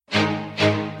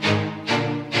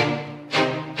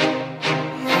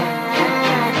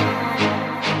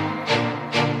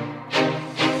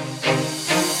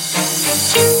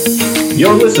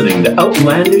You're listening to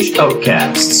Outlandish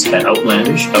Outcasts at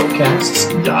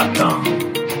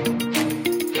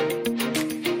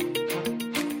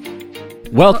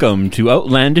outlandishoutcasts.com. Welcome to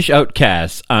Outlandish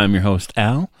Outcasts. I'm your host,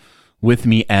 Al. With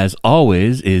me, as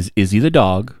always, is Izzy the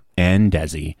dog and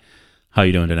Desi. How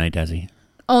you doing tonight, Desi?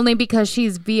 Only because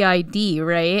she's VID,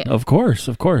 right? Of course.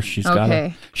 She's got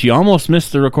Okay. She almost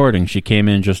missed the recording. She came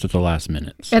in just at the last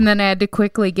minute. So. And then I had to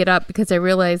quickly get up because I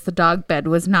realized the dog bed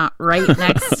was not right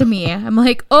next to me. I'm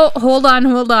like, oh, hold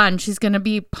on. She's going to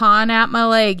be pawing at my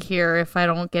leg here if I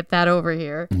don't get that over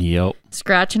here. Yep.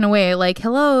 Scratching away like,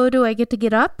 hello, do I get to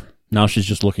get up? Now she's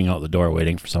just looking out the door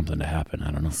waiting for something to happen.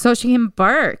 I don't know. So she can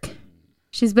bark.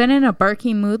 She's been in a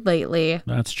barking mood lately.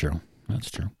 That's true.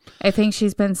 I think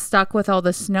she's been stuck with all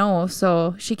the snow,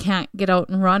 so she can't get out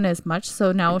and run as much.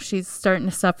 So now she's starting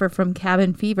to suffer from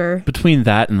cabin fever. Between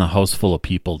that and the house full of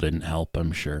people didn't help,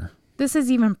 I'm sure. This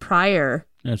is even prior.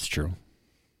 That's true.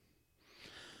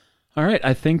 All right,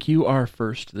 I think you are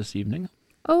first this evening.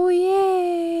 Oh,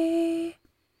 yay.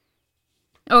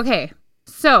 Okay,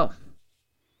 so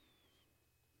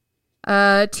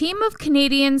a team of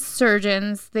Canadian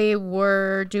surgeons, they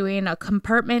were doing a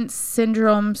compartment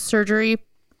syndrome surgery,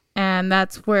 and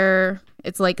that's where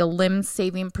it's like a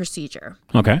limb-saving procedure.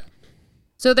 Okay.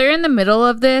 So they're in the middle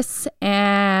of this,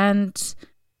 and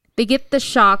they get the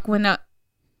shock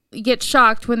get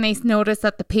shocked when they notice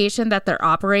that the patient that they're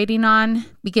operating on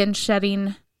begins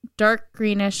shedding dark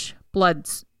greenish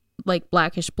bloods, like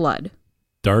blackish blood.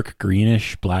 Dark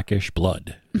greenish, blackish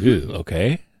blood. Ooh,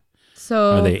 okay.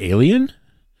 So are they alien?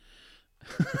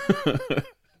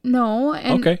 No,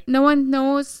 and okay. No one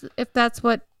knows if that's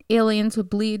what aliens would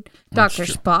bleed. Dr.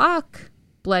 Spock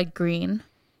bled green.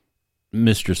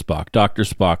 Mr. Spock. Dr.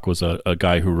 Spock was a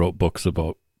guy who wrote books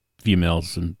about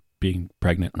females and being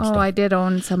pregnant and stuff. I did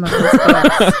own some of his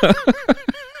books.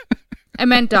 I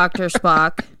meant Dr.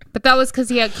 Spock, but that was because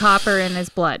he had copper in his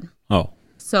blood. Oh.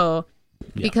 So,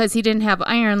 because he didn't have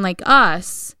iron like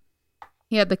us,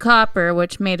 he had the copper,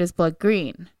 which made his blood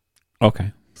green.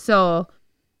 Okay. So,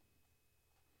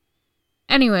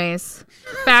 anyways,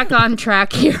 back on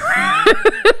track here.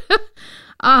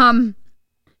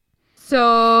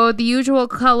 So the usual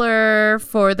color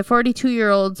for the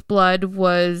 42-year-old's blood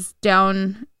was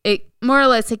down. It more or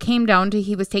less it came down to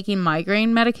he was taking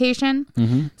migraine medication.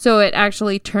 Mm-hmm. So it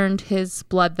actually turned his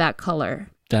blood that color.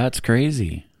 That's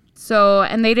crazy. So,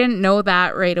 and they didn't know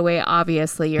that right away.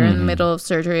 Obviously, you're in the middle of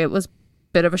surgery. It was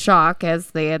bit of a shock,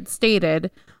 as they had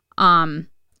stated.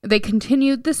 They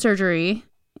continued the surgery,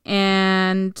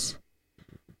 and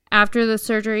after the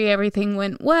surgery, everything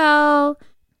went well.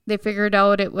 They figured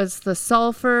out it was the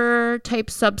sulfur type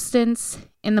substance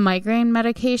in the migraine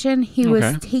medication. He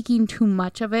was taking too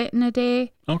much of it in a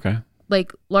day. Okay.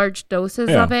 Like large doses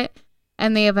of it.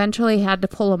 And they eventually had to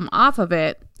pull him off of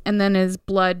it, and then his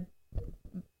blood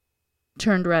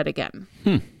turned red again.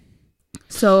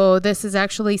 So this is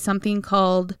actually something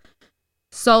called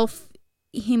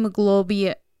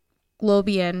sulfhemoglobin.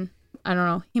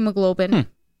 Hemoglobin.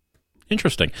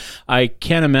 Interesting. I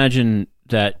can't imagine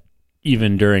that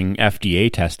even during FDA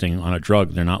testing on a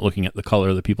drug, they're not looking at the color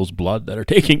of the people's blood that are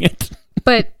taking it.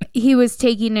 But he was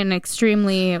taking an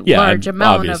extremely large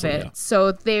amount of it. Yeah.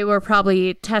 So they were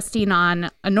probably testing on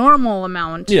a normal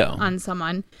amount on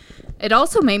someone. It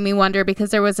also made me wonder,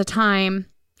 because there was a time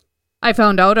I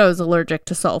found out I was allergic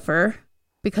to sulfur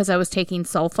because I was taking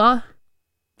sulfa.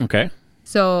 Okay.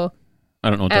 So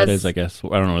I don't know what that is, I guess.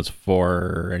 I don't know what it's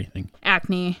for or anything.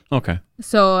 Acne. Okay.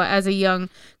 So as a young,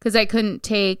 because I couldn't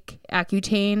take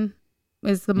Accutane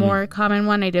is the more common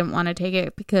one. I didn't want to take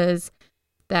it because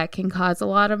that can cause a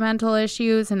lot of mental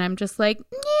issues. And I'm just like,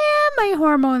 my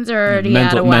hormones are already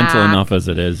out of whack. Mental enough as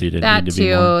it is. You didn't need to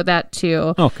be more. That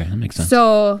too. Okay, that makes sense.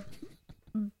 So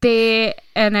I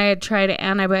had tried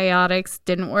antibiotics,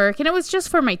 didn't work. And it was just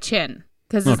for my chin,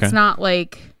 because it's not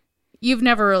like, you've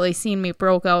never really seen me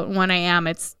broke out. When I am,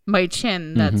 it's my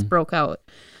chin that's broke out.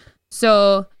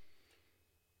 So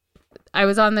I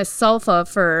was on this sulfa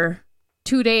for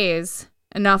 2 days,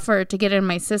 enough for it to get in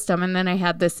my system. And then I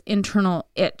had this internal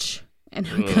itch, and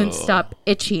I couldn't stop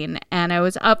itching. And I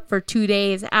was up for 2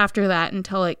 days after that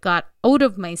until it got out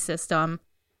of my system.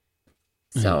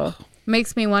 So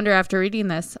makes me wonder, after reading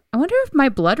this, I wonder if my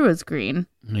blood was green.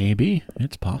 Maybe.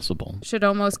 It's possible. Should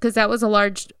almost, because that was a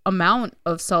large amount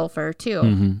of sulfur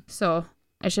too. So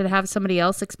I should have somebody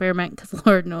else experiment, because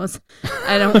Lord knows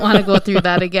I don't want to go through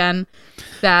that again.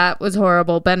 That was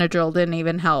horrible. Benadryl didn't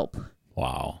even help.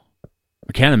 Wow.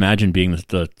 I can't imagine being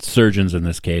the surgeons in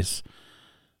this case.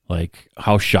 Like,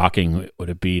 how shocking would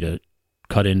it be to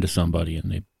cut into somebody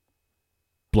and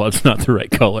blood's not the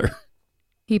right color?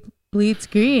 bleeds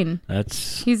green.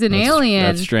 He's an alien.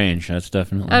 That's strange. That's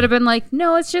definitely. I'd have been like,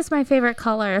 no, it's just my favorite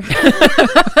color.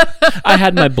 I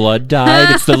had my blood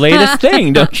dyed. It's the latest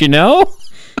thing, don't you know?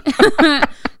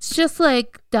 It's just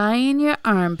like dyeing your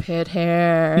armpit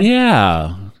hair.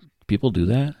 Yeah. People do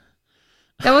that.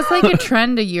 That was like a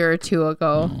trend a year or two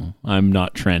ago. Oh, I'm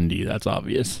not trendy. That's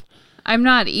obvious. I'm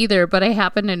not either, but I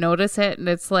happened to notice it, and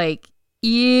it's like,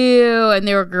 ew. And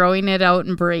they were growing it out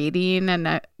and braiding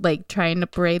and like trying to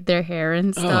braid their hair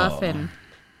and stuff. And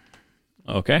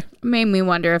okay. Made me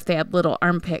wonder if they had little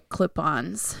armpit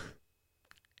clip-ons.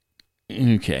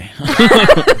 Okay.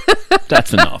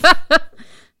 That's enough.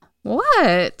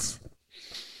 What?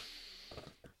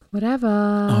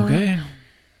 Whatever. Okay.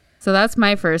 So that's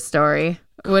my first story.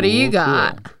 What do you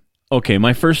got? Cool. Okay,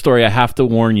 my first story, I have to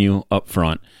warn you up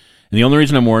front. And the only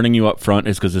reason I'm warning you up front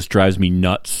is because this drives me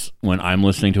nuts when I'm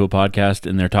listening to a podcast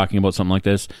and they're talking about something like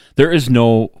this. There is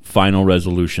no final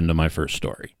resolution to my first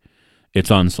story.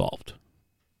 It's unsolved.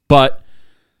 But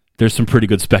there's some pretty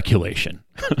good speculation.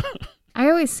 I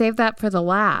always save that for the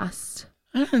last.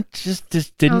 It just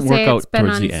didn't work out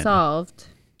towards the end. Unsolved.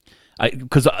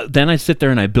 Because then I sit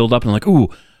there and I build up and I'm like, ooh,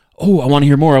 I want to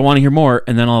hear more.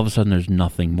 And then all of a sudden there's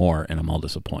nothing more and I'm all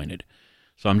disappointed.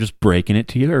 So I'm just breaking it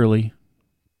to you early.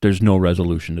 There's no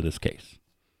resolution to this case.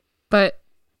 But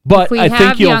if we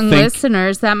have young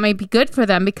listeners, that might be good for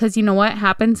them because you know what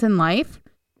happens in life?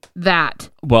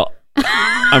 Well,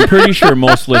 I'm pretty sure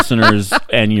most listeners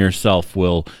and yourself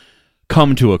will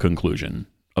come to a conclusion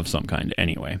of some kind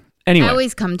anyway. I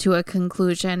always come to a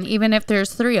conclusion, even if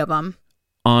there's 3 of them.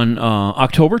 On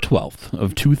October 12th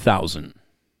of 2000.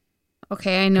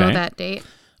 Okay, I know that date.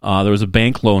 There was a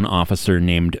bank loan officer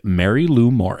named Mary Lou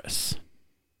Morris.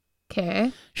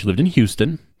 Okay. She lived in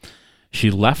Houston.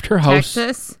 She left her house.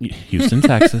 Texas? Houston,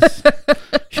 Texas.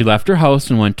 She left her house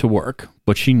and went to work,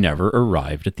 but she never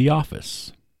arrived at the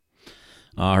office.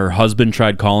 Her husband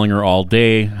tried calling her all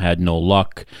day, had no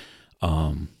luck.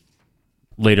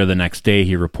 Later the next day,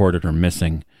 he reported her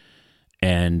missing.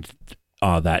 And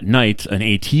that night, an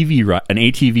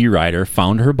ATV rider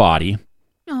found her body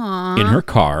in her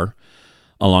car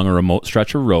along a remote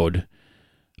stretch of road,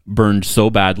 burned so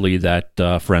badly that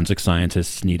forensic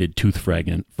scientists needed tooth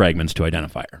fragments to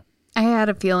identify her. I had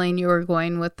a feeling you were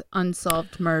going with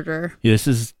unsolved murder. This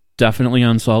is definitely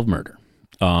unsolved murder.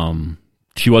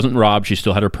 She wasn't robbed. She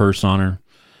still had her purse on her.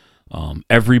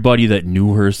 Everybody that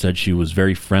knew her said she was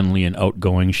very friendly and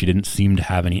outgoing. She didn't seem to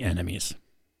have any enemies.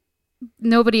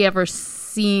 Nobody ever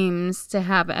seems to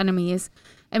have enemies.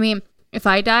 I mean, if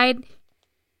I died,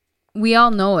 we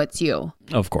all know it's you.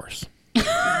 Of course.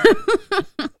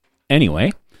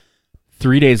 Anyway,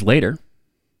 3 days later,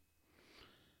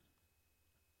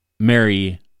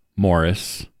 Mary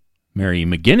McGinnis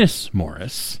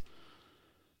Morris,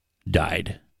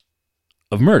 died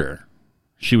of murder.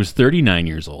 She was 39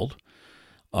 years old.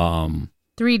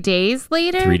 3 days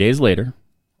later? 3 days later,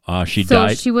 she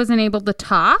died. So she wasn't able to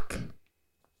talk?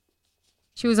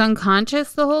 She was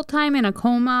unconscious the whole time in a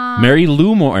coma? Mary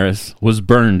Lou Morris was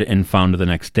burned and found the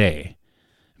next day.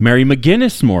 Mary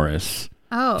McGinnis Morris,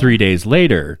 3 days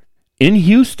later, in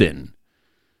Houston,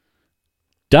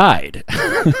 died.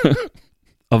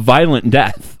 A violent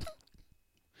death.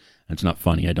 That's not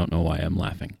funny. I don't know why I'm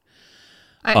laughing.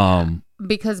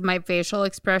 Because my facial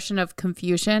expression of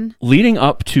confusion. Leading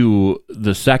up to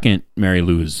the second Mary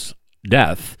Lou's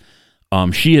death,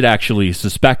 she had actually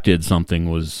suspected somebody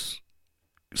was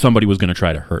going to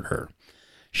try to hurt her.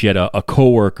 She had a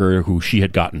coworker who she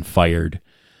had gotten fired.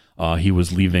 He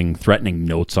was leaving threatening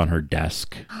notes on her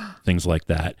desk, things like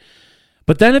that.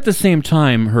 But then at the same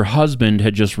time, her husband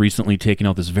had just recently taken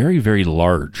out this very, very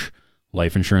large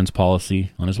life insurance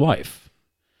policy on his wife.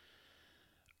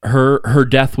 Her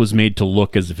death was made to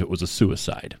look as if it was a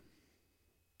suicide.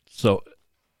 So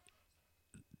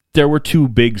there were 2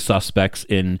 big suspects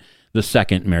in the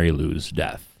second Mary Lou's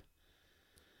death.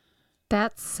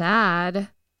 That's sad.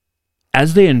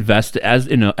 As the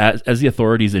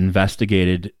authorities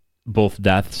investigated both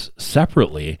deaths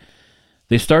separately,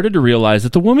 they started to realize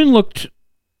that the women looked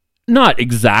not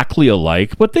exactly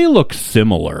alike, but they looked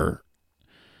similar.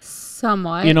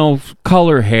 Somewhat. You know,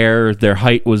 color, hair, their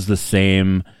height was the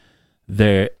same.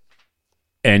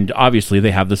 And obviously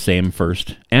they have the same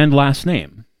first and last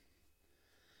name.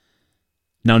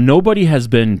 Now, nobody has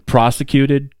been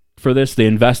prosecuted for this. They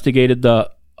investigated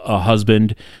the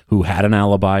husband who had an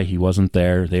alibi. He wasn't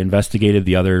there. They investigated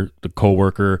the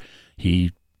coworker.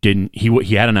 He had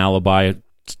an alibi,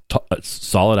 a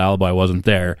solid alibi, wasn't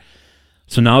there.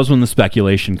 So now is when the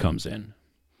speculation comes in.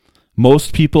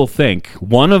 Most people think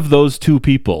one of those 2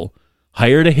 people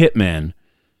hired a hitman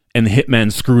and the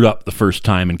hitman screwed up the first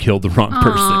time and killed the wrong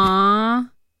person. Aww.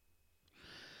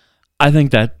 I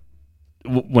think that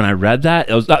when I read that,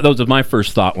 that was my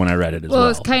first thought when I read it as well. Well,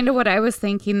 it's kind of what I was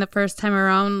thinking the first time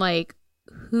around. Like,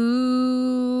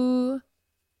 who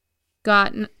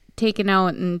got taken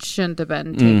out and shouldn't have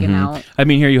been taken out? I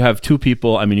mean, here you have two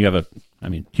people. I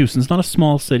mean, Houston's not a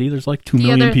small city. There's like 2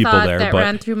 million people there. The other thought that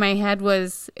ran through my head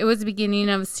was it was the beginning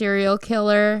of a serial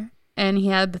killer, and he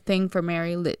had the thing for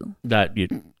Mary Lou.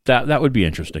 That would be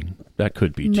interesting. That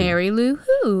could be too. Mary Lou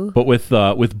who? But with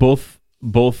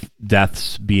both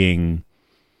deaths being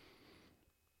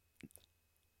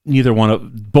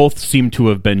both seem to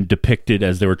have been depicted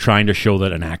as they were trying to show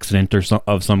that an accident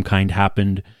of some kind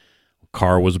happened.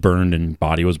 Car was burned and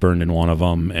body was burned in one of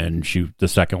them, and the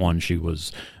second one she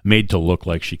was made to look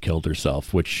like she killed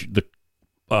herself, which the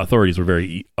authorities were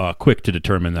very quick to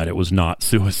determine that it was not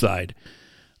suicide.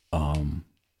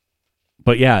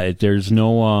 But yeah, there's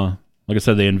no like I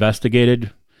said, they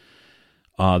investigated.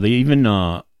 They even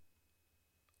they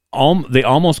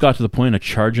almost got to the point of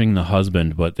charging the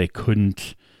husband, but they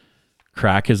couldn't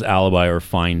crack his alibi or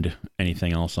find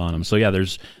anything else on him. So yeah,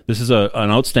 this is an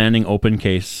outstanding open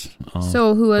case.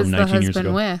 So who was the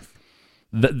husband with?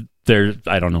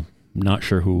 I don't know. Not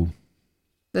sure who.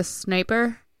 The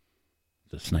sniper?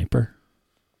 The sniper?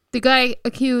 The guy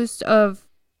accused of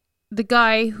the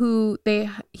guy who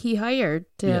he hired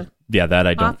to that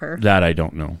I don't offer. That I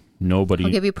don't know. Nobody.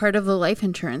 I'll give you part of the life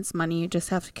insurance money. You just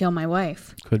have to kill my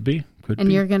wife. Could be.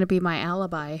 And you're going to be my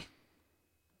alibi.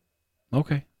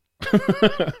 Okay.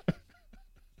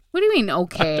 What do you mean,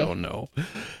 okay? I don't know.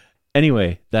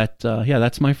 Anyway,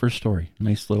 that's my first story.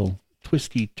 Nice little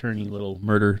twisty, turny little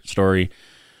murder story.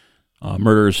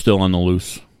 Murder is still on the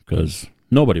loose because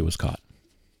nobody was caught.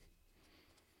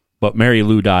 But Mary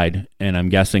Lou died, and I'm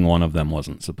guessing one of them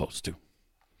wasn't supposed to.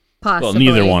 Possibly. Well,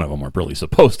 neither one of them were really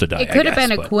supposed to die. It could have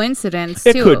been a coincidence,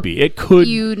 too. It could be. It could.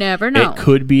 You never know. It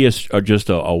could be just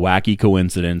a wacky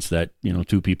coincidence that,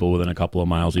 two people within a couple of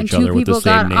miles of each other with the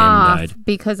same name died.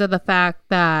 Because of the fact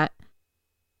that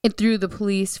it threw the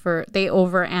police they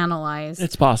overanalyzed.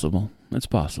 It's possible. It's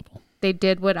possible. They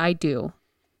did what I do.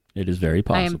 It is very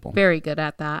possible. I am very good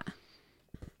at that.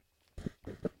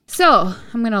 So,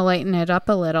 I'm going to lighten it up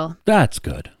a little. That's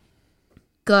good.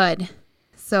 Good.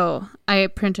 So, I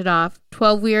printed off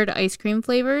 12 weird ice cream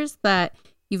flavors that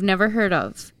you've never heard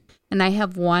of. And I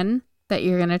have one that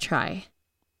you're going to try.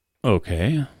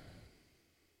 Okay.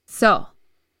 So,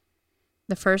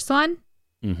 the first one,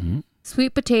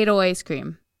 sweet potato ice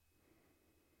cream.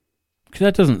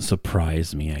 That doesn't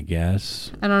surprise me, I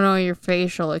guess. I don't know your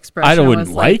facial expression. I wouldn't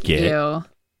like it. You,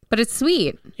 but it's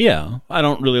sweet. Yeah, I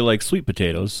don't really like sweet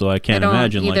potatoes, so I can't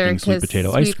imagine liking sweet potato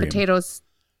ice cream. Sweet potatoes,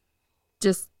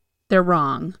 they're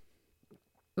wrong.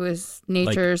 It was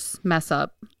nature's mess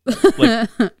up.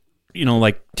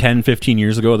 Like 10, 15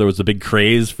 years ago, there was a big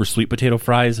craze for sweet potato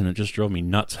fries, and it just drove me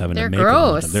nuts having to make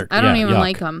gross. them. I don't even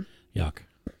like them. Yuck.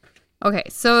 Okay,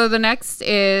 so the next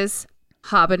is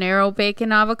habanero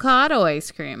bacon avocado ice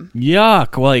cream.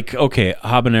 Yuck.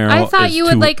 Habanero. I thought you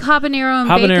would like habanero and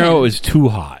bacon. Habanero is too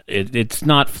hot. It's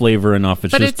not flavor enough.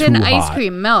 It's just too hot. But it's in ice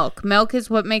cream. Milk is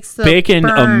what makes the bacon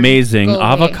burn amazing. go away.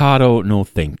 Avocado, no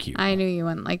thank you. I knew you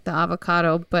wouldn't like the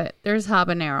avocado, but there's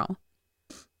habanero.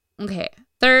 Okay.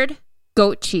 Third,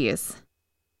 goat cheese.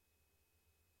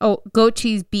 Oh, goat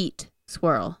cheese beet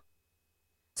swirl.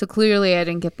 So clearly I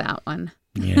didn't get that one.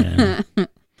 Yeah.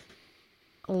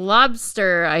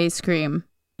 Lobster ice cream.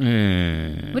 What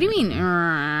do you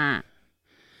mean?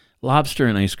 Lobster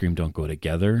and ice cream don't go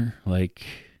together.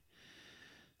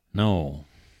 No.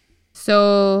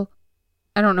 So,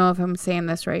 I don't know if I'm saying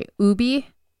this right. Ubi?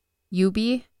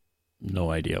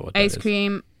 No idea what that is. Ice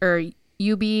cream, or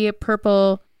Ubi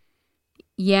purple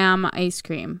yam ice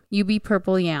cream. Ubi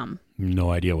purple yam.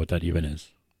 No idea what that even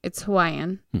is. It's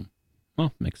Hawaiian.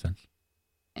 Well, makes sense.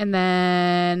 And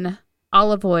then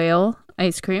olive oil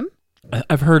ice cream.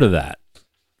 I've heard of that.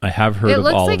 I have heard of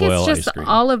olive oil ice cream. It looks like it's just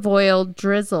olive oil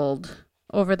drizzled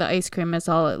over the ice cream is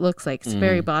all it looks like. It's the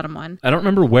very bottom one. I don't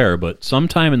remember where, but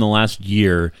sometime in the last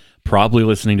year, probably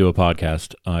listening to a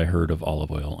podcast, I heard of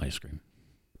olive oil ice cream.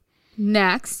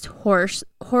 Next,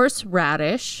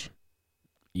 horseradish.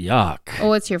 Yuck. Oh,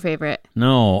 what's your favorite?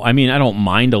 No, I mean, I don't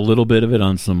mind a little bit of it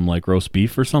on some roast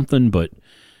beef or something, but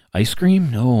ice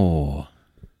cream? No.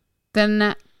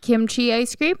 Then kimchi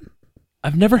ice cream?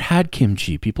 I've never had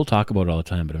kimchi. People talk about it all the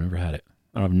time, but I've never had it.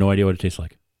 I have no idea what it tastes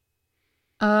like.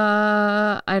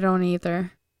 I don't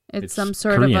either. It's some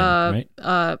sort Korean, of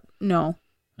right? No.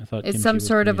 I thought it's some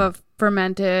sort Korean. of a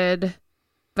fermented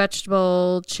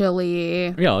vegetable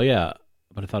chili. Yeah,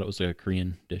 but I thought it was a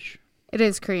Korean dish. It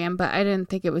is Korean, but I didn't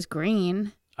think it was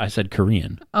green. I said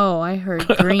Korean. Oh, I heard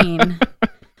green.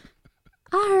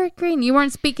 I heard green. You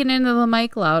weren't speaking into the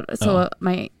mic loud, so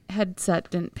my headset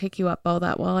didn't pick you up all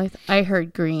that well. I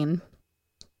heard green.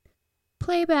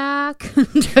 Playback.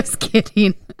 Just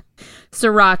kidding.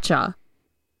 Sriracha.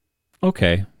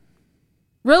 Okay.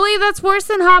 Really? That's worse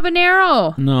than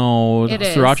habanero. No, It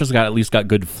is. Sriracha's got really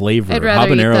good flavor. I'd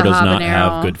rather eat Habanero the does not habanero.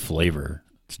 have good flavor.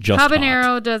 It's just Habanero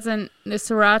hot. doesn't. The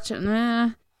sriracha. Nah.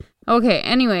 Okay.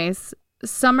 Anyways,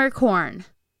 summer corn.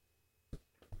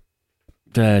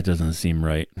 That doesn't seem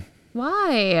right.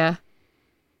 Why?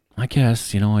 I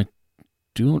guess I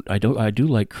do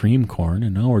like cream corn,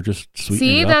 and now we're just sweetening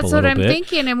See, it up a that's what little I'm bit.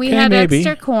 thinking. And we Okay, had maybe.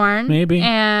 extra corn. Maybe.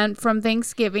 And from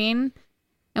Thanksgiving,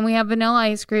 and we have vanilla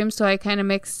ice cream, so I kind of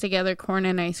mixed together corn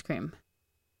and ice cream.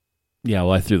 Yeah,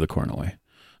 well, I threw the corn away.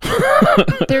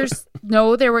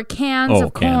 There were cans of cans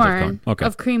of corn, corn. Okay.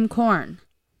 of cream corn.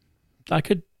 I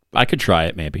could try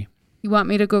it maybe. You want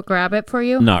me to go grab it for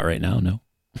you? Not right now, no.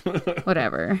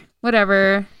 Whatever.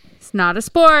 It's not a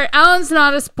sport. Alan's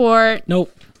not a sport.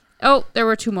 Nope. Oh, there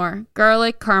were two more.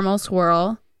 Garlic caramel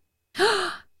swirl.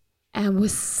 And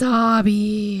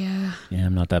wasabi. Yeah,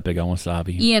 I'm not that big on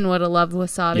wasabi. Ian would have loved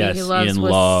wasabi. Yes, He loves Ian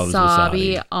loves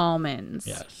wasabi. almonds.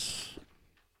 Yes.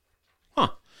 Huh.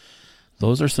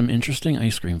 Those are some interesting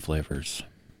ice cream flavors.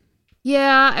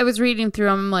 Yeah, I was reading through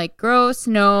them. I'm like, gross,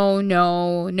 no,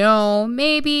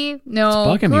 maybe,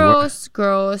 no, It's bugging me.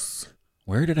 gross.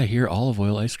 Where did I hear olive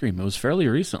oil ice cream? It was fairly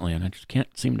recently, and I just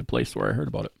can't seem to place where I heard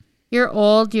about it. You're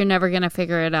old. You're never going to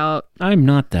figure it out. I'm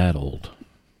not that old.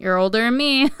 You're older than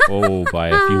me. Oh, by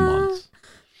a few months.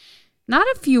 Not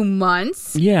a few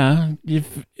months. Yeah,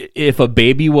 if a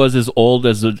baby was as old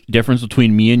as the difference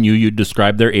between me and you, you'd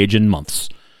describe their age in months.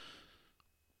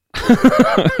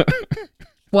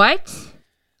 What?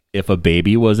 If a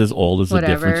baby was as old as the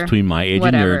difference Whatever. between my age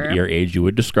Whatever. and your age, you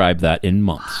would describe that in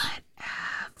months.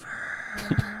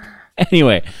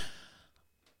 Anyway,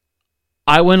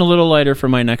 I went a little lighter for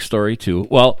my next story, too.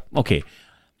 Well, okay.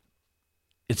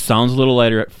 It sounds a little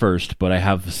lighter at first, but I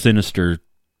have a sinister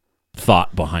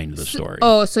thought behind the story.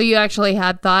 Oh, so you actually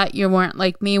had thought. You weren't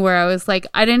like me where I was like,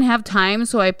 I didn't have time,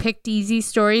 so I picked easy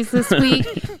stories this week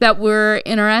that were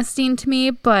interesting to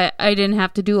me, but I didn't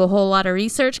have to do a whole lot of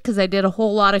research because I did a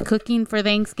whole lot of cooking for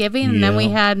Thanksgiving, and then we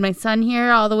Yeah. had my son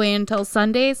here all the way until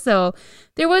Sunday, so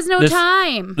there was no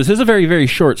time. This is a very, very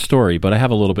short story, but I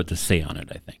have a little bit to say on it,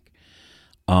 I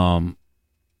think.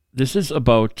 This is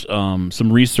about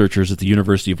some researchers at the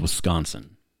University of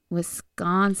Wisconsin.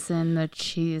 Wisconsin, the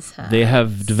cheesehead. They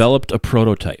have developed a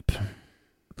prototype,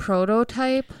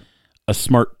 Prototype? a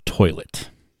smart toilet.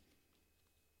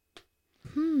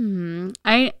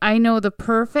 I know the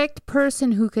perfect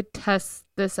person who could test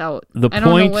this out. The I don't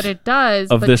know point what it does,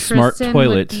 of but this smart Tristan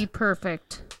toilet would be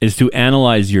perfect. Is to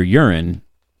analyze your urine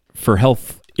for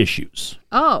health issues,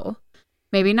 Oh,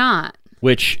 maybe not.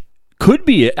 which could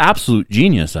be an absolute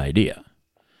genius idea.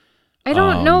 I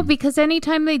don't know, because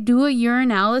anytime they do a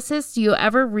urinalysis, do you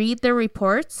ever read their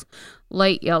reports?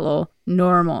 Light yellow,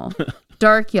 normal.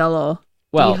 Dark yellow,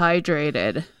 Well-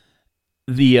 dehydrated.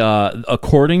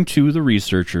 According to the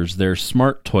researchers, their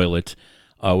smart toilet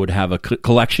would have a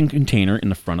collection container in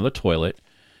the front of the toilet.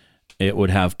 It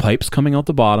would have pipes coming out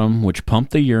the bottom, which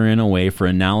pump the urine away for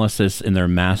analysis in their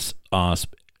mass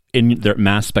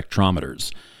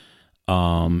spectrometers.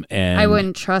 And I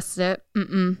wouldn't trust it.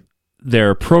 Mm-mm.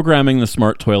 they're programming the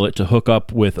smart toilet to hook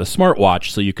up with a smartwatch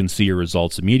so you can see your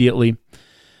results immediately.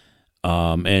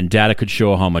 And data could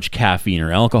show how much caffeine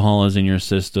or alcohol is in your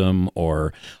system,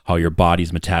 or how your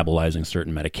body's metabolizing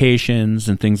certain medications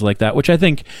and things like that, which I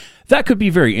think that could be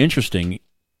very interesting.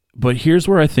 But here's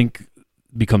where I think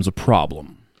becomes a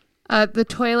problem. The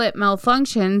toilet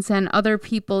malfunctions and other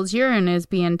people's urine is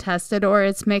being tested, or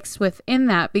it's mixed within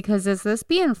that, because is this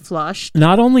being flushed?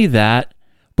 Not only that,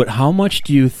 but how much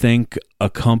do you think a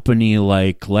company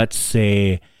like, let's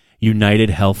say, United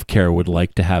Healthcare would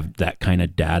like to have that kind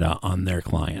of data on their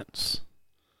clients?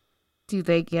 Do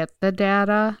they get the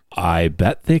data? I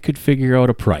bet they could figure out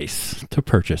a price to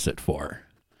purchase it for.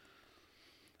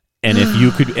 And if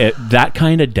you could, that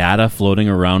kind of data floating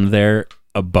around there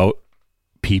about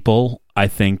people, I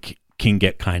think can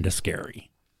get kind of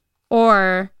scary.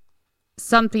 Or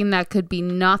something that could be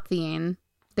nothing.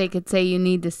 They could say you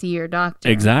need to see your doctor.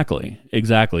 Exactly.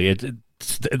 It's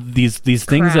these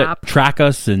things that Crap. track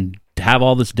us and have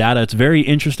all this data. It's very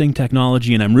interesting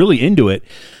technology, and I'm really into it.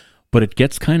 But it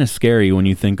gets kind of scary when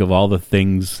you think of all the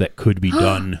things that could be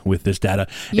done with this data.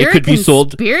 You're it could a be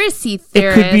sold. conspiracy It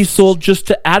theorist. could be sold just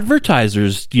to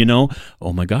advertisers.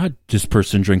 Oh my God, this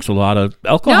person drinks a lot of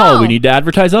alcohol. No. We need to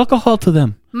advertise alcohol to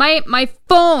them. My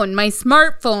phone, my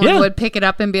smartphone Yeah. would pick it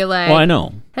up and be like, Well, I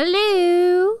know.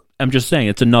 hello. I'm just saying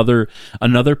it's another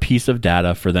piece of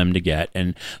data for them to get,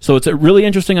 and so it's a really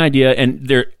interesting idea. And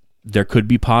there could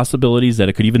be possibilities that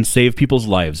it could even save people's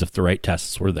lives if the right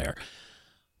tests were there.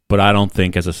 But I don't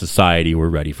think as a society we're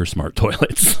ready for smart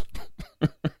toilets.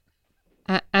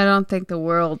 I don't think the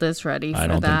world is ready for that. I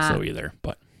don't think so either.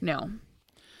 But No.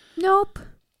 Nope.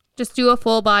 Just do a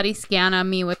full body scan on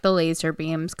me with the laser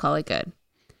beams. Call it good.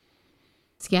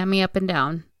 Scan me up and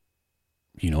down.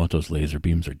 you know what those laser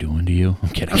beams are doing to you? I'm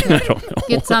kidding. I don't know.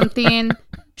 Get something,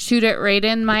 shoot it right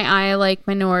in my eye like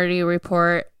Minority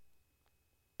Report.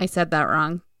 I said that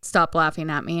wrong. Stop laughing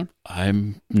at me.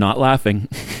 I'm not laughing.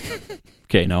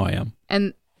 Okay, now I am.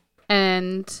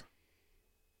 And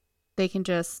they can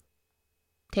just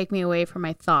take me away from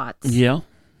my thoughts. Yeah.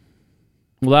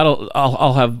 Well,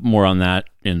 I'll have more on that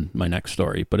in my next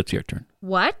story, but it's your turn.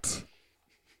 What?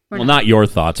 Well, not your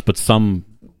thoughts, but some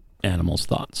animals'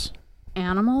 thoughts.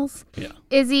 Animals? Yeah.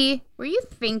 Izzy, were you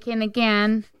thinking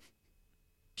again?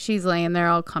 She's laying there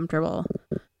all comfortable.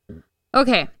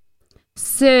 Okay.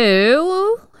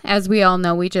 So, as we all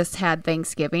know, we just had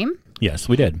Thanksgiving. Yes,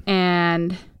 we did.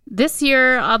 And this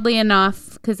year, oddly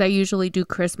enough, because I usually do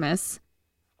Christmas,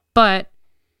 but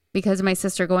because of my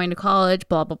sister going to college,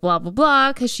 blah, blah, blah, blah,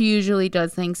 blah, because she usually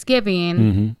does Thanksgiving,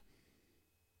 Mm-hmm.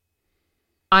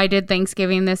 I did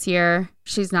Thanksgiving this year.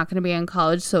 She's not going to be in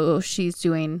college, so she's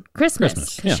doing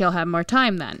Christmas because yeah. she'll have more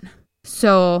time then.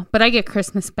 So, but I get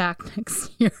Christmas back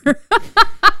next year.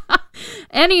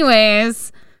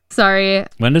 Anyways, sorry.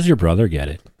 When does your brother get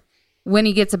it? When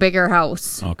he gets a bigger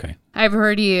house. Okay. I've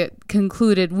heard he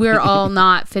concluded we're all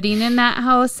not fitting in that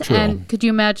house. True. And could you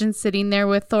imagine sitting there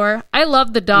with Thor? I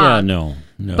love the dog. Yeah,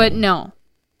 no. But no,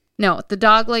 the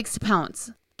dog likes to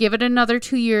pounce. Give it another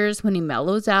 2 years when he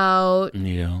mellows out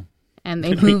Yeah. and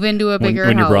they move into a bigger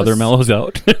when house. your brother mellows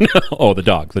out? Oh, the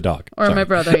dog. Or Sorry. my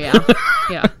brother, yeah.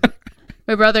 Yeah.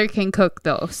 My brother can cook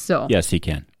though, so. Yes, he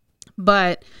can.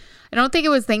 But I don't think it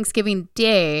was Thanksgiving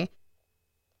Day,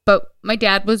 but my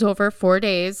dad was over 4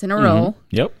 days in a row.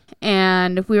 Yep.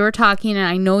 And we were talking, and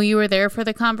I know you were there for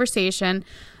the conversation.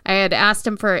 I had asked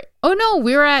him for,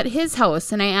 we were at his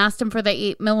house, and I asked him for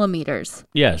the 8mm.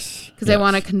 Yes. Because I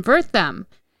want to convert them.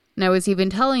 And I was even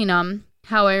telling him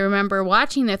how I remember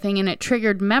watching the thing, and it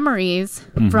triggered memories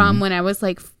from when I was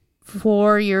like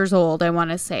 4 years old, I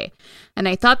want to say. And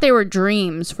I thought they were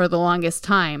dreams for the longest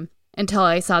time until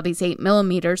I saw these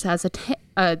 8mm as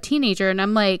a teenager, and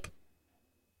I'm like,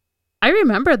 I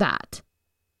remember that.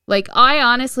 Like, I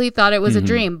honestly thought it was a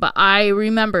dream, but I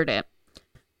remembered it.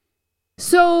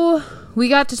 So we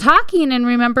got to talking, and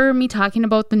remember me talking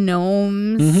about the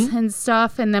gnomes and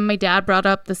stuff. And then my dad brought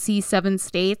up the C7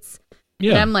 states.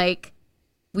 Yeah. And I'm like,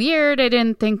 weird. I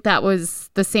didn't think that was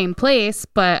the same place,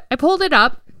 but I pulled it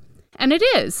up, and it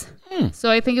is.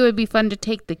 So I think it would be fun to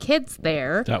take the kids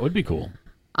there. That would be cool.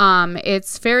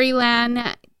 It's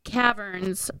Fairyland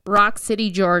Caverns, Rock City,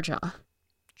 Georgia.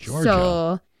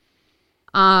 So,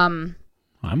 I'm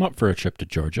up for a trip to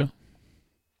Georgia.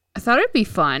 I thought it'd be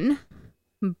fun,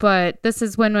 but this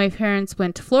is when my parents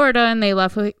went to Florida and they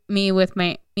left me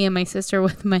and my sister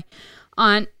with my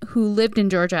aunt who lived in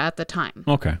Georgia at the time.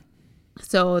 Okay.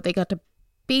 So they got to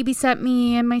babysit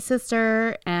me and my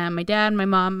sister, and my dad, my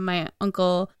mom, my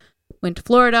uncle went to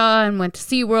Florida and went to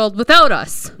SeaWorld without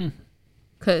us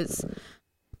because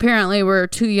apparently we're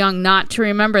too young not to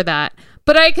remember that.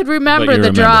 But I could remember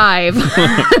the drive.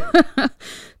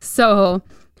 So,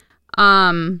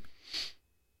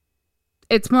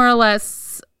 it's more or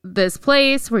less this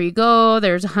place where you go.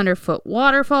 There's 100-foot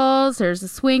waterfalls. There's a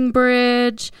swing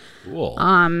bridge. Cool.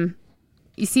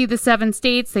 You see the 7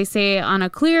 states. They say on a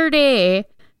clear day,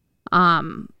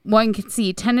 one can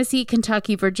see Tennessee,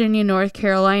 Kentucky, Virginia, North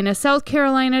Carolina, South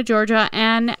Carolina, Georgia,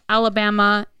 and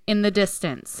Alabama in the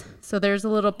distance. So there's a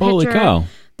little picture. Holy cow.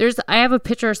 I have a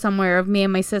picture somewhere of me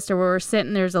and my sister where we're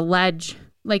sitting. There's a ledge,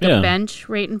 like a bench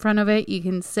right in front of it. You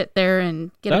can sit there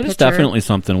and get a picture. That is definitely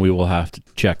something we will have to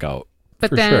check out. But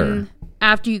then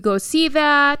after you go see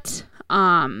that,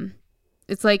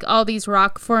 it's like all these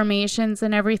rock formations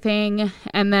and everything.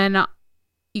 And then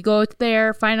you go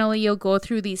there. Finally, you'll go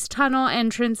through these tunnel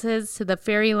entrances to the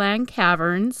Fairyland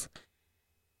Caverns.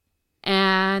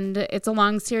 And it's a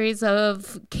long series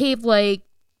of cave-like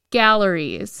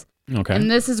galleries. Okay.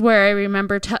 And this is where I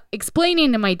remember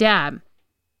explaining to my dad,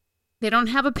 they don't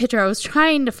have a picture. I was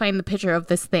trying to find the picture of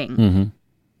this thing.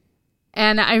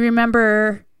 And I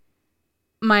remember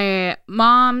my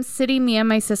mom sitting me and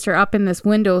my sister up in this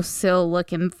windowsill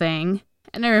looking thing.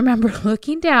 And I remember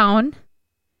looking down.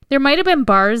 There might have been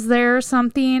bars there or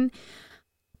something,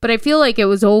 but I feel like it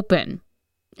was open.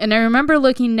 And I remember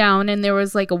looking down and there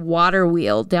was like a water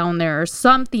wheel down there or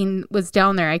something was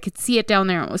down there. I could see it down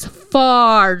there. It was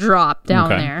far drop down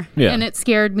there. Yeah. And it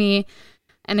scared me.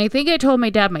 And I think I told my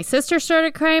dad my sister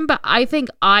started crying, but I think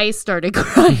I started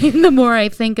crying the more I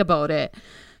think about it.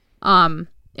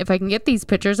 If I can get these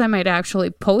pictures, I might actually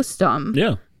post them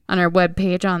on our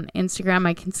webpage on Instagram.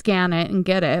 I can scan it and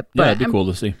get it. But yeah, it'd be cool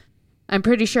to see. I'm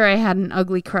pretty sure I had an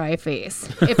ugly cry face.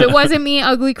 If it wasn't me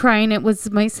ugly crying, it was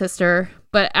my sister.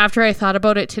 But after I thought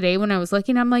about it today when I was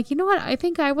looking, I'm like, you know what? I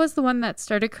think I was the one that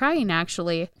started crying,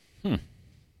 actually.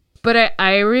 But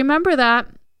I remember that.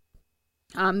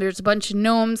 There's a bunch of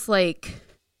gnomes. Like,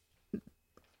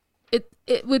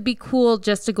 it would be cool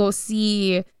just to go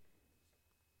see.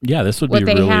 Yeah, this would what be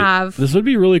they really. have. This would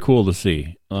be really cool to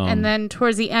see. And then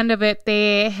towards the end of it,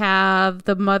 they have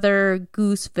the Mother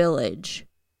Goose Village.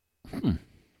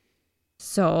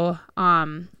 So,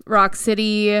 Rock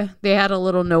City, they had a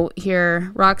little note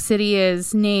here. Rock City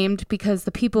is named because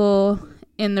the people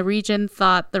in the region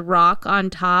thought the rock on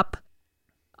top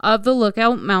of the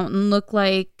Lookout Mountain looked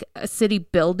like a city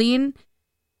building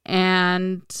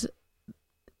and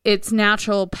its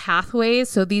natural pathways.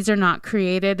 So these are not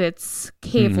created. It's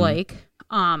cave-like.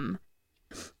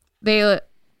 They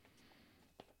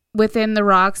within the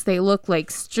rocks, they look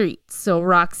like streets. So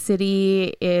Rock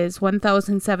City is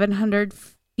 1,700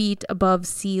 feet above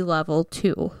sea level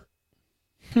too.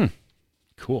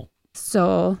 Cool.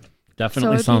 So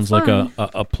Definitely it'd be sounds like fun.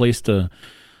 a place to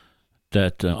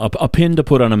a pin to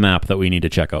put on a map that we need to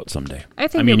check out someday. I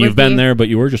think I mean, it would you've been be. there, but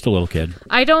you were just a little kid.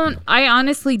 I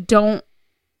honestly don't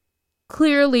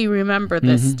clearly remember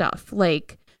this stuff.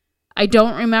 Like, I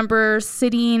don't remember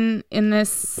sitting in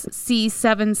this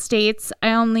C7 states.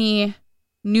 I only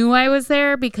knew I was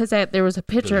there because there was a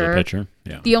picture. There's a picture.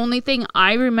 Yeah. The only thing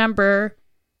I remember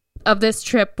of this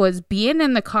trip was being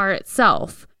in the car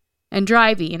itself and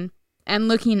driving and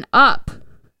looking up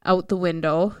out the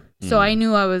window. So I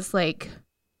knew I was like,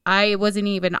 I wasn't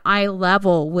even eye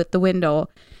level with the window.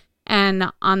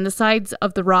 And on the sides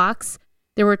of the rocks,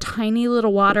 there were tiny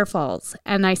little waterfalls.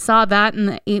 And I saw that in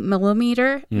the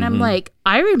 8mm. And I'm like,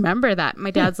 I remember that.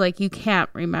 My dad's like, you can't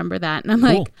remember that. And I'm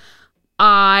Cool. like,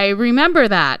 I remember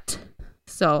that.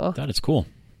 So That is cool.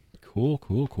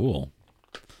 Cool.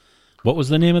 What was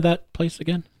the name of that place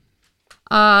again?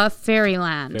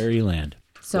 Fairyland. Fairyland.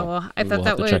 So Cool. I We'll thought have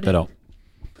that to would check that out.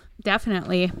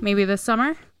 definitely, maybe this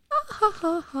summer.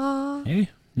 Hey,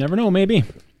 never know, maybe.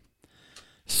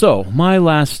 So, my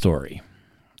last story.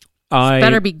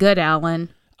 Better be good, Alan.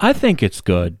 I think it's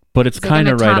good, but it's Is it kind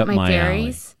of gonna right top up my my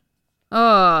fairies?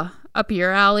 Oh, up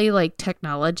your alley, like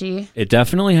technology, alley. It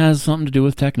definitely has something to do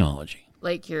with technology.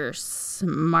 like your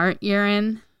smart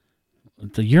urine.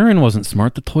 The urine wasn't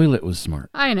smart. The toilet was smart.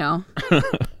 I know.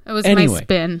 It was Anyway. my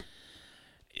spin.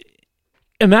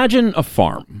 Imagine a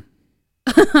farm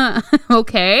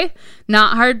Okay,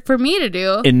 not hard for me to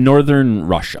do. in northern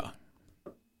Russia.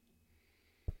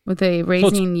 With they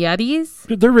raising yetis,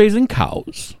 They're raising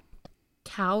cows.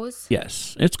 cows.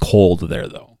 Yes. It's cold there,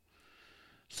 though.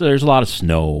 So there's a lot of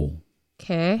snow,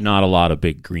 Okay, not a lot of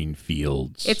big green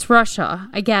fields. it's Russia.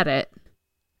 I get it.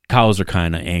 Cows are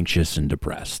kind of anxious and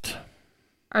depressed.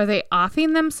 Are they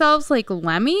offing themselves like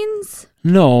lemmings?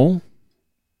 No,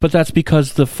 but that's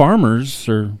because the farmers,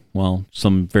 or, well,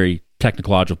 some very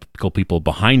technological people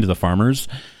behind the farmers,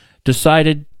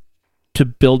 decided to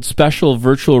build special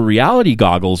virtual reality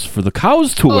goggles for the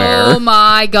cows to wear. Oh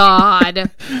my god.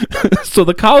 So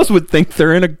the cows would think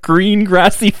they're in a green,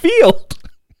 grassy field.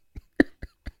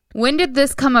 When did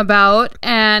this come about,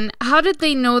 and how did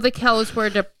they know the cows were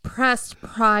depressed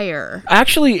prior?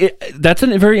 Actually, that's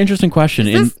a very interesting question.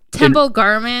 Is this Temple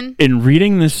Garmin? In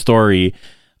reading this story,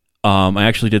 I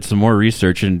actually did some more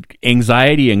research, and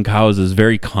anxiety in cows is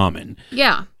very common,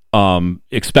 Yeah.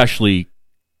 especially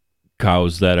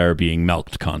cows that are being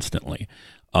milked constantly.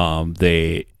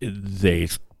 They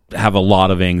have a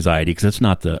lot of anxiety because it's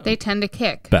not the They tend to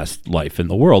kick. best life in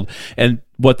the world. And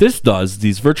what this does,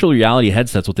 these virtual reality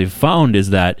headsets, what they've found is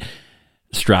that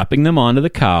strapping them onto the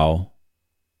cow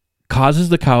causes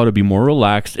the cow to be more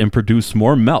relaxed and produce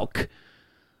more milk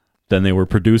than they were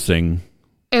producing.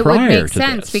 It would prior make to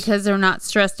sense this. because they're not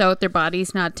stressed out. Their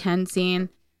body's not tensing.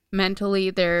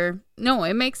 Mentally, no,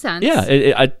 it makes sense.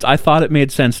 Yeah, I thought it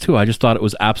made sense too. I just thought it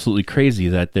was absolutely crazy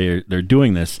that they're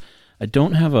doing this. I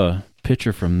don't have a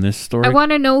picture from this story. I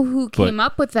want to know who came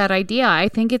up with that idea. I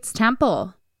think it's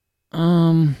Temple.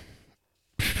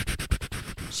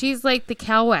 She's like the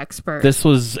cow expert. This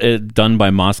was done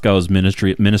by Moscow's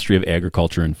Ministry of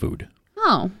Agriculture and Food.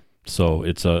 Oh. So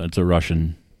it's a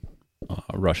Russian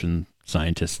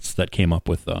scientists that came up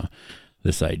with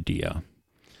this idea.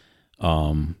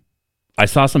 I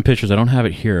saw some pictures. I don't have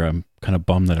it here. I'm kind of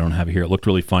bummed that I don't have it here. It looked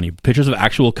really funny. Pictures of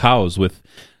actual cows with,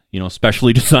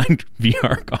 specially designed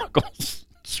VR goggles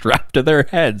strapped to their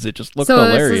heads. It just looked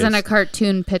hilarious. So this isn't a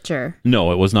cartoon picture?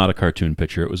 No, it was not a cartoon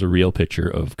picture. It was a real picture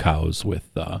of cows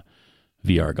with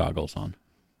VR goggles on.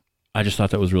 I just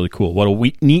thought that was really cool. What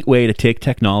a neat way to take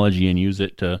technology and use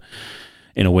it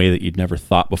in a way that you'd never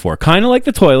thought before. Kind of like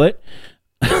the toilet.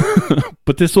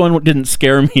 But this one didn't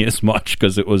scare me as much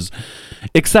because it was,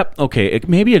 except,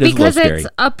 maybe it is because a little scary. It's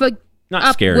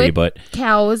not scary, but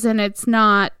cows, and it's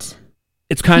not.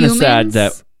 It's kind of sad humans.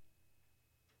 that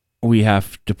we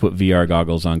have to put VR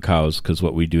goggles on cows because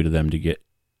what we do to them to get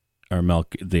our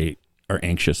milk, they are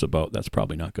anxious about. That's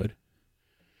probably not good.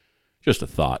 Just a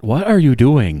thought. What are you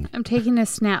doing? I'm taking a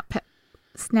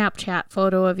Snapchat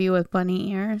photo of you with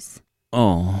bunny ears.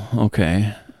 Oh,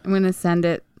 okay. I'm going to send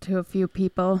it to a few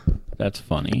people. That's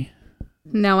funny.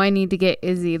 Now I need to get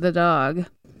Izzy the dog.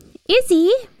 Izzy!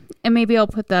 And maybe I'll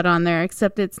put that on there,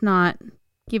 except it's not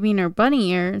giving her bunny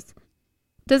ears.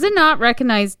 Does it not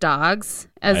recognize dogs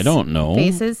as I don't know.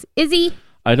 faces? Izzy!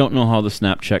 I don't know how the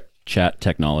Snapchat chat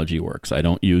technology works. I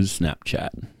don't use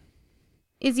Snapchat.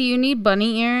 Izzy, you need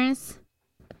bunny ears?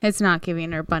 It's not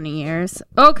giving her bunny ears.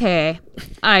 Okay,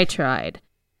 I tried.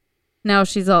 Now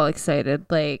she's all excited,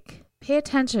 like, pay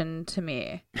attention to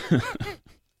me.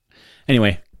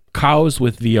 Anyway, cows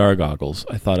with VR goggles.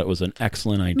 I thought it was an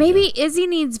excellent idea. Maybe Izzy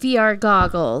needs VR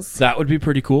goggles. That would be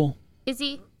pretty cool.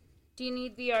 Izzy, do you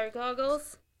need VR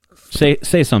goggles?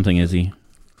 Say something, Izzy.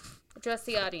 Address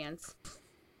the audience.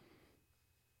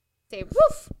 Say,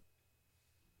 woof!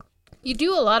 You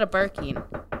do a lot of barking.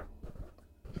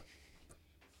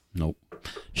 Nope.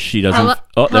 She doesn't. Hello?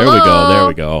 Oh, there we go. There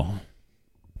we go.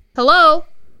 Hello?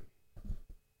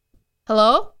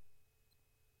 Hello?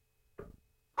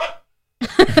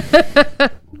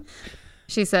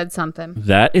 She said something.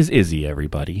 That is Izzy,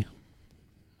 everybody.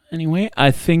 Anyway, I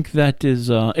think that is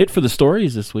it for the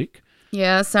stories this week.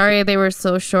 Yeah, sorry they were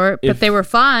so short, but they were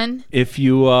fun. If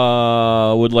you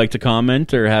would like to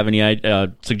comment or have any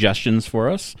suggestions for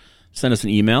us, send us an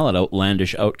email at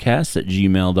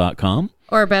outlandishoutcasts@gmail.com.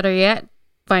 Or better yet,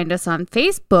 find us on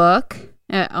Facebook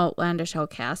at Outlandish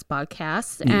Outcast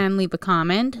Podcast and leave a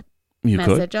comment. You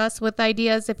Message us with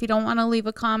ideas if you don't want to leave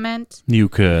a comment. You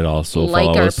could also like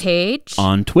follow our us page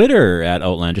on Twitter at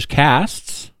Outlandish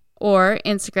Casts. Or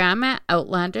Instagram at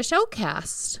Outlandish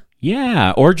Outcast.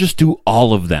 Yeah, or just do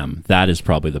all of them. That is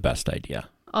probably the best idea.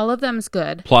 All of them's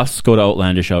good. Plus, go to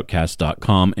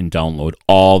outlandishoutcast.com and download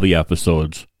all the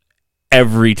episodes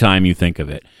every time you think of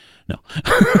it. No.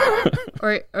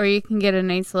 or you can get a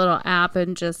nice little app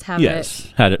and just have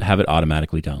have it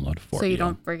automatically download for you. so you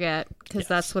don't forget, because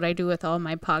that's what I do with all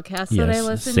my podcasts Yes, that I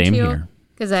listen same to. here.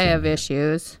 Because I have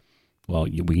issues. Well,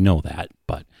 we know that,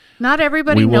 but Not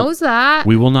everybody knows that.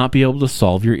 we will not be able to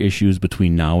solve your issues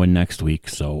between now and next week,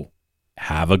 so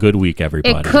have a good week,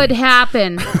 everybody. It could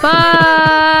happen.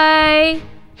 Bye.